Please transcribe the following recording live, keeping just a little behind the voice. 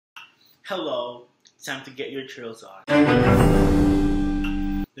Hello, it's time to get your trills on.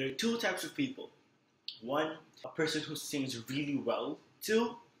 There are two types of people. One, a person who sings really well.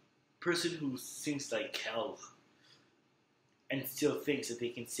 Two, a person who sings like hell and still thinks that they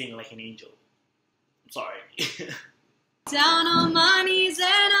can sing like an angel. I'm sorry. Down on my knees and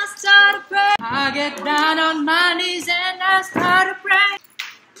I start to pray. I get down on my knees and I start to pray.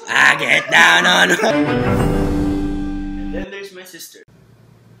 I get down on. And then there's my sister,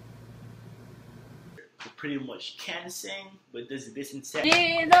 who pretty much can sing, but does this instead.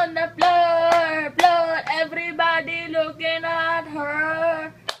 Knees on the floor, floor, everybody looking at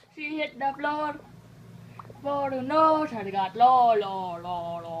her. She hit the floor, for the nose, she got low, low,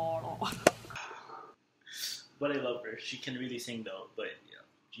 low, low, low. But I love her. She can really sing though, but you know,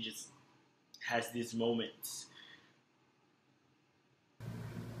 she just has these moments.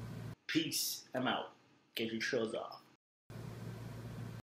 Peace. I'm out. Get your trills off.